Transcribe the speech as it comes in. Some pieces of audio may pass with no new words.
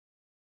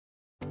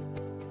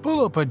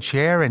Pull up a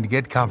chair and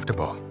get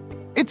comfortable.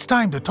 It's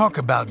time to talk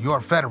about your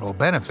federal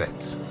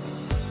benefits.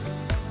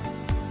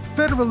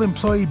 Federal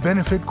Employee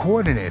Benefit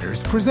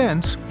Coordinators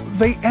presents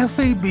the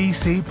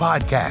FEBC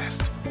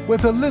podcast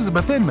with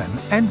Elizabeth Inman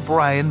and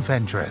Brian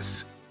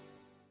Fentress.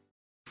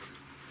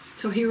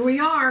 So here we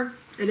are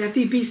at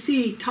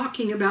FEBC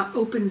talking about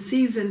open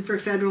season for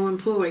federal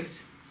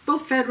employees,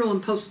 both federal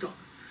and postal.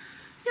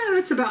 Yeah,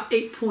 that's about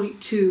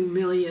 8.2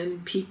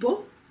 million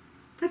people.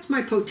 That's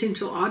my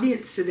potential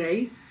audience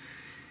today,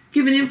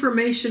 giving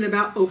information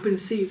about open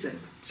season.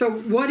 So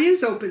what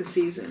is open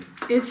season?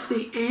 It's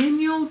the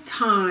annual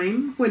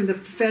time when the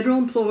federal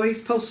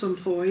employees, postal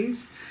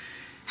employees,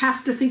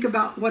 has to think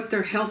about what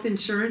their health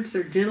insurance,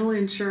 their dental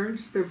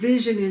insurance, their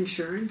vision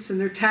insurance, and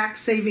their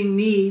tax-saving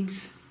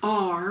needs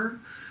are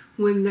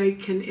when they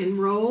can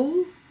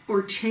enroll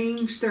or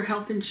change their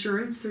health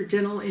insurance, their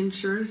dental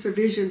insurance, their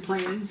vision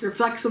plans, their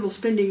flexible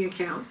spending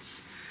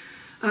accounts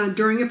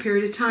during a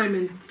period of time.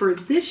 And for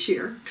this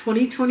year,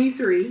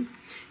 2023,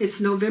 it's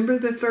November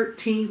the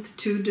 13th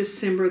to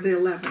December the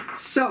 11th.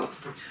 So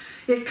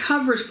it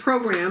covers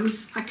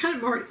programs. I kind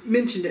of already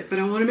mentioned it, but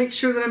I want to make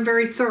sure that I'm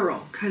very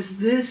thorough because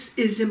this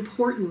is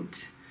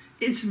important.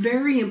 It's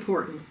very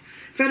important.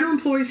 Federal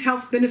Employees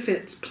Health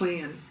Benefits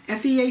Plan,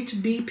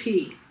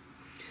 FEHBP.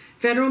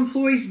 Federal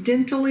Employees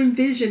Dental and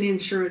Vision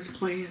Insurance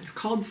Plan,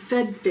 called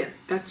FEDFIT.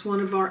 That's one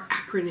of our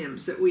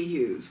acronyms that we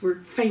use.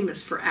 We're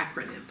famous for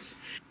acronyms.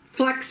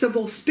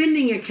 Flexible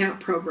Spending Account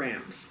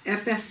Programs,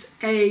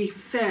 FSA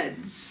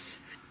Feds.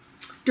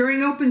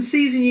 During open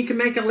season, you can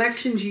make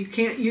elections you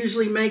can't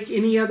usually make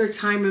any other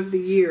time of the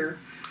year.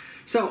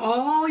 So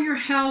all your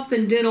health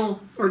and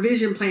dental or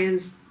vision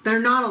plans, they're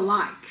not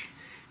alike.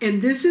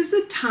 And this is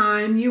the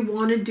time you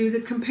want to do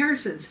the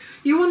comparisons.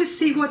 You want to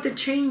see what the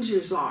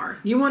changes are.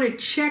 You want to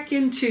check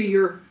into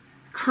your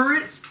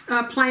current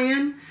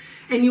plan,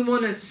 and you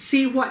want to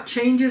see what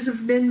changes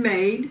have been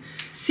made,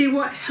 see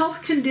what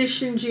health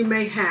conditions you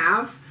may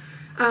have,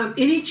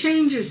 any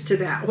changes to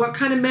that, what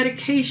kind of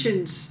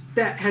medications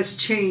that has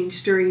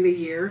changed during the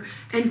year,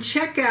 and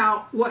check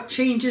out what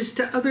changes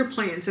to other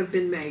plans have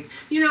been made.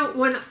 You know,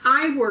 when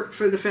I worked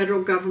for the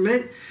federal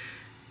government,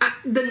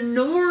 the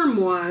norm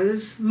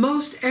was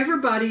most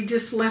everybody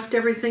just left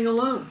everything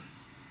alone.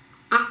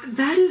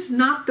 That is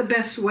not the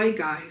best way,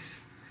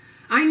 guys.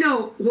 I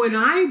know when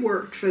I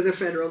worked for the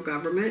federal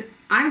government,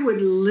 I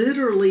would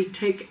literally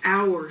take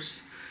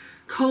hours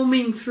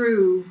combing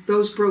through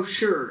those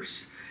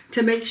brochures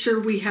to make sure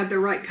we had the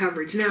right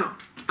coverage. Now,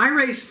 I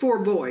raised 4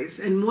 boys,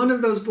 and one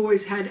of those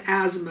boys had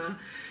asthma,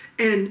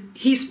 and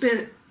he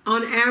spent,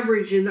 on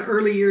average, in the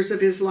early years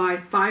of his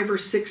life, 5 or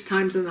 6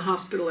 times in the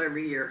hospital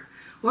every year.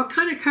 What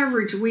kind of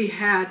coverage we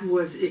had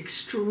was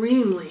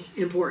extremely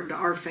important to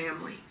our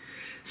family.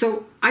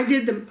 So I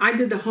did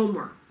the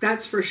homework,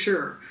 that's for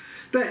sure.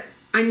 But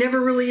I never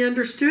really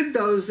understood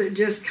those that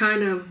just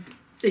kind of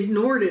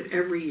ignored it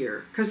every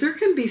year, because there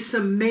can be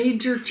some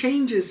major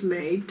changes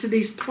made to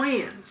these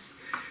plans.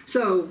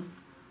 So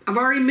I've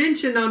already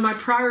mentioned on my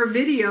prior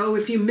video,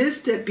 if you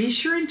missed it, be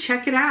sure and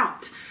check it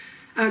out.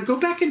 Go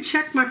back and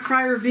check my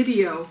prior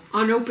video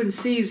on open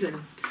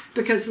season,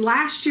 because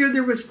last year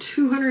there was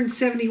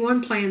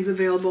 271 plans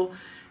available.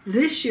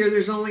 This year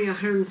there's only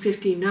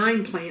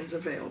 159 plans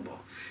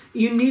available.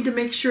 You need to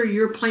make sure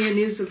your plan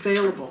is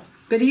available.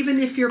 But even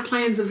if your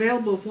plan's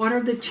available, what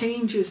are the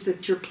changes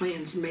that your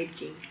plan's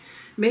making?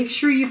 Make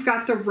sure you've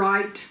got the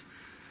right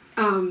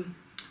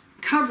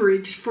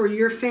coverage for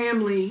your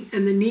family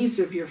and the needs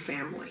of your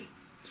family.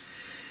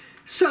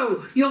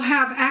 So you'll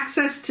have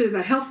access to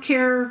the health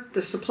care,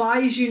 the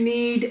supplies you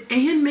need,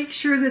 and make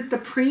sure that the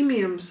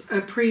premium's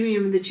a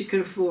premium that you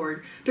can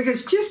afford.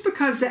 Because just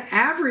because the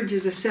average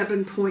is a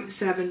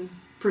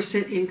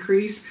 7.7%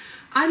 increase,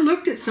 I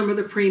looked at some of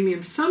the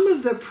premiums. Some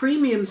of the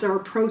premiums are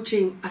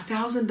approaching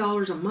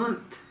 $1,000 a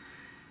month.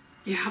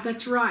 Yeah,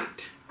 that's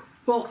right.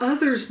 Well,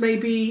 others may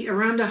be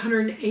around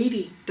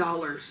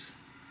 $180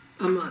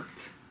 a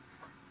month.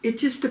 It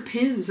just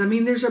depends. I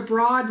mean, there's a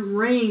broad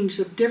range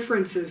of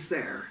differences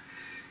there.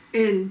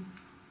 And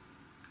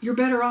you're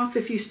better off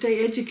if you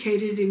stay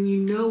educated and you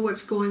know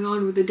what's going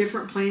on with the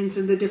different plans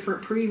and the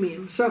different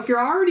premiums. So if you're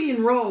already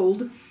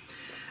enrolled,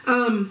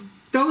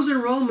 those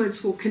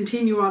enrollments will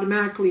continue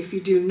automatically if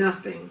you do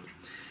nothing.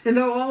 And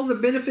though all the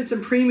benefits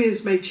and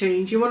premiums may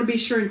change, you want to be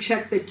sure and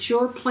check that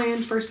your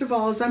plan, first of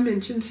all, as I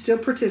mentioned, still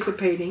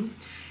participating.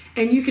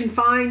 And you can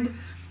find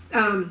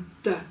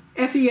the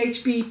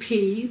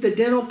FEHBP, the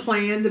dental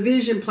plan, the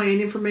vision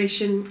plan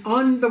information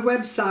on the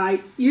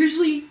website,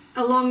 usually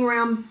along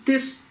around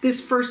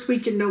this first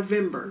week in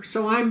November.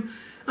 So I'm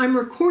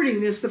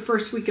recording this the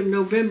first week of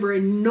November,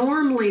 and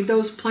normally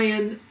those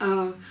plan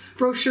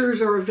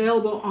brochures are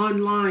available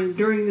online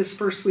during this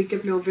first week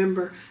of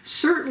November,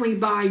 certainly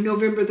by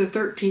November the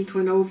 13th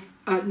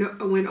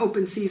when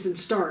open season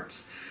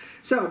starts.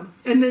 So,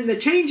 and then the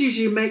changes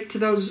you make to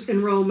those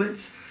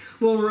enrollments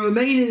will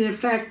remain in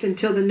effect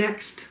until the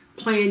next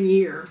plan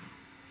year.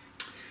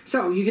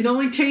 So you can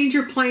only change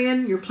your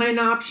plan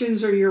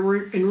options, or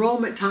your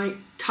enrollment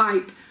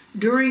type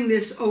during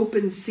this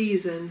open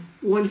season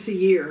once a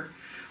year,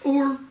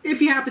 or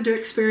if you happen to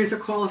experience a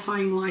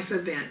qualifying life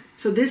event.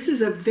 So this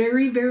is a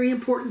very, very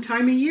important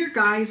time of year,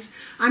 guys.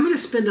 I'm going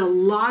to spend a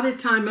lot of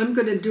time. I'm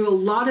going to do a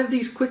lot of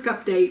these quick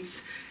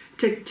updates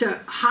to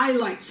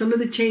highlight some of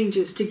the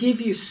changes, to give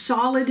you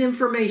solid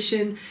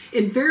information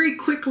in very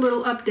quick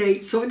little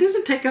updates so it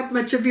doesn't take up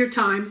much of your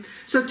time.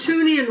 So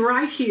tune in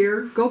right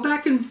here. Go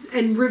back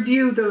and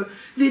review the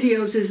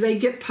videos as they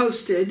get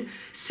posted.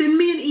 Send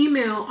me an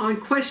email on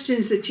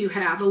questions that you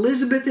have,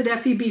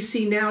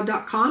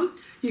 elizabeth@febcnow.com.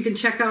 You can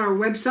check out our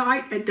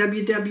website at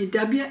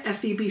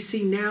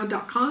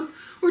www.febcnow.com,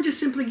 or just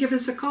simply give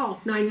us a call,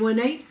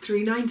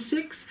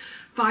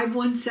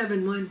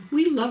 918-396-5171.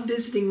 We love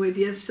visiting with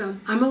you. So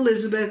I'm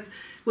Elizabeth.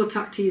 We'll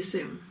talk to you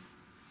soon.